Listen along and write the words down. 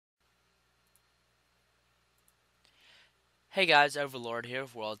Hey guys, Overlord here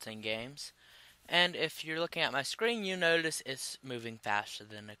with WorldsEndGames, and if you're looking at my screen, you notice it's moving faster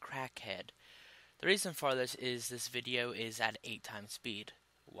than a crackhead. The reason for this video is at 8 times speed.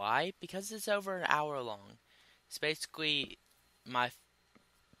 Why? Because it's over an hour long. It's basically my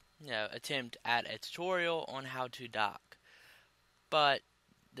attempt at a tutorial on how to dock, but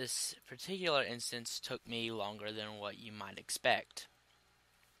this particular instance took me longer than what you might expect.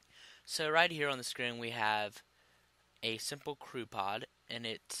 So right here on the screen we have a simple crew pod, and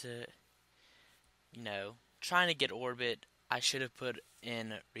it's trying to get orbit. I should have put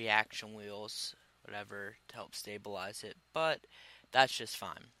in reaction wheels, whatever, to help stabilize it, but that's just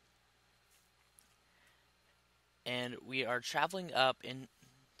fine. And we are traveling up in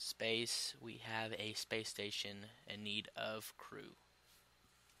space. We have a space station in need of crew.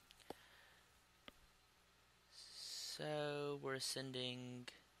 So we're ascending.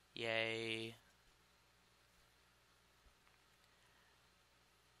 Yay.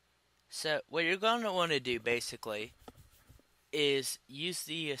 So what you're going to want to do basically is use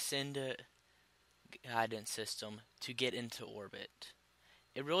the ascend guidance system to get into orbit.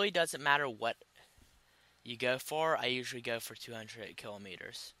 It really doesn't matter what you go for. I usually go for 200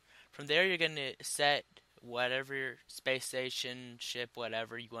 kilometers. From there, you're going to set whatever space station, ship,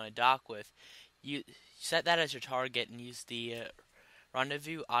 whatever you want to dock with. You set that as your target and use the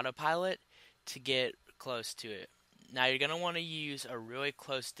rendezvous autopilot to get close to it. Now, you're going to want to use a really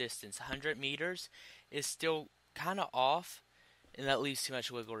close distance. 100 meters is still kind of off, and that leaves too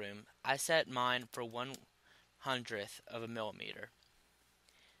much wiggle room. I set mine for 1/100th of a millimeter.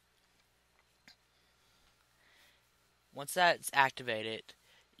 Once that's activated,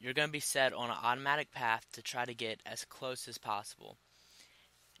 you're going to be set on an automatic path to try to get as close as possible.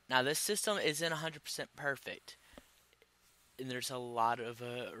 Now, this system isn't 100% perfect, and there's a lot of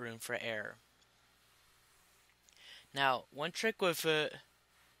room for error. Now, one trick with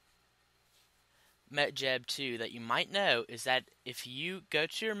Mechjeb2 that you might know is that if you go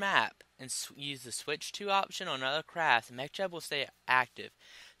to your map and use the switch to option on another craft, Mechjeb will stay active.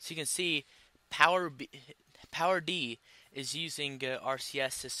 So you can see Power D is using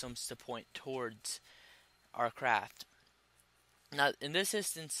RCS systems to point towards our craft. Now, in this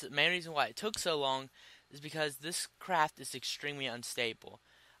instance, the main reason why it took so long is because this craft is extremely unstable.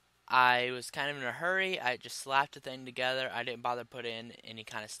 I was kind of in a hurry. I just slapped the thing together. I didn't bother putting in any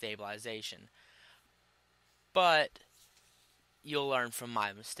kind of stabilization. But you'll learn from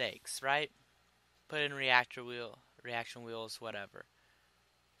my mistakes, right? Put in reaction wheels, whatever.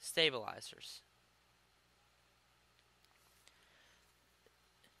 Stabilizers.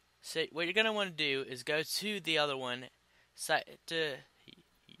 So what you're going to want to do is go to the other one, set to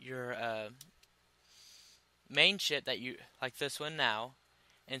your main ship that you like this one now,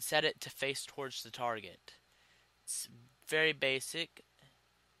 and set it to face towards the target. It's very basic,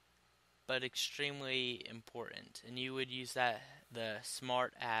 but extremely important, and you would use the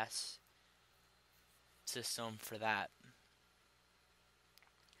smart ass system for that.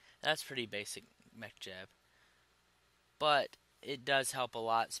 That's pretty basic Mechjeb, but it does help a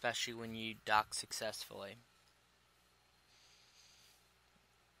lot, especially when you dock successfully.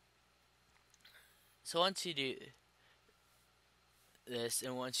 So once you do this,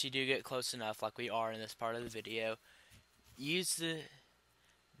 and once you do get close enough, like we are in this part of the video, use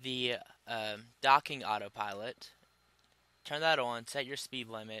the docking autopilot. Turn that on, set your speed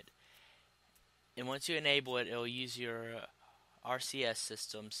limit, and once you enable it, it'll use your RCS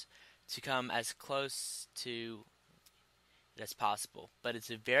systems to come as close to it as possible. But it's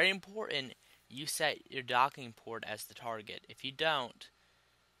very important you set your docking port as the target. If you don't,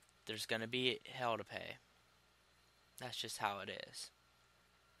 there's going to be hell to pay. That's just how it is.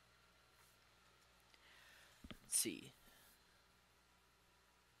 Let's see.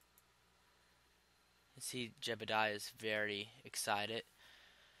 Jebediah is very excited.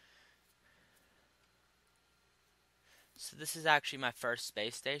 So this is actually my first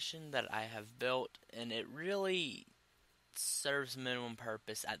space station that I have built, and it really serves minimum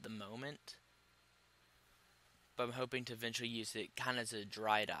purpose at the moment. But I'm hoping to eventually use it kind of as a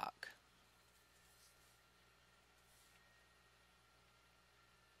dry dock.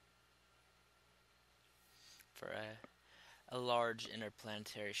 For a large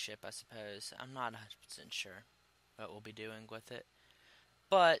interplanetary ship, I suppose. I'm not 100% sure what we'll be doing with it,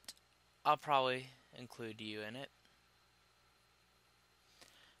 but I'll probably include you in it.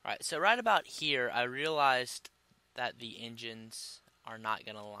 Alright, so right about here, I realized that the engines are not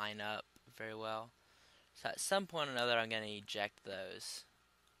going to line up very well. So at some point or another, I'm going to eject those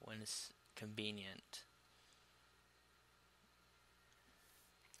when it's convenient.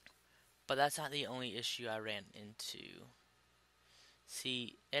 But that's not the only issue I ran into.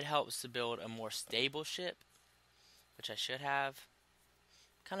 See, it helps to build a more stable ship, which I should have.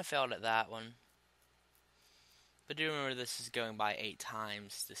 Kind of failed at that one. But do remember this is going by 8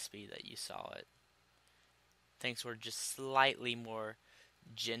 times the speed that you saw it. Things were just slightly more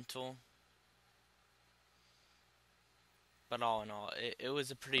gentle. But all in all, it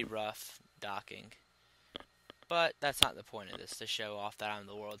was a pretty rough docking. But that's not the point of this, to show off that I'm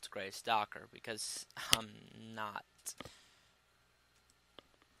the world's greatest docker, because I'm not.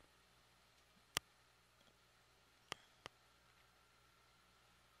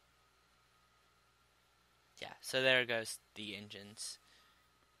 Yeah, so there goes the engines.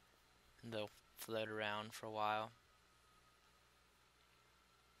 They'll float around for a while.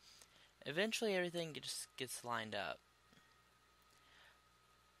 Eventually everything just gets lined up.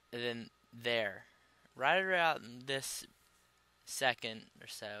 And then there, right around this second or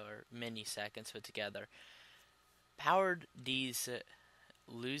so, or many seconds put together, Powered D's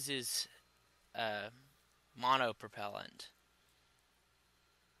loses monopropellant.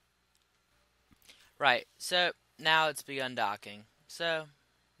 Right, so now it's begun docking. So,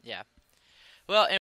 yeah. Well,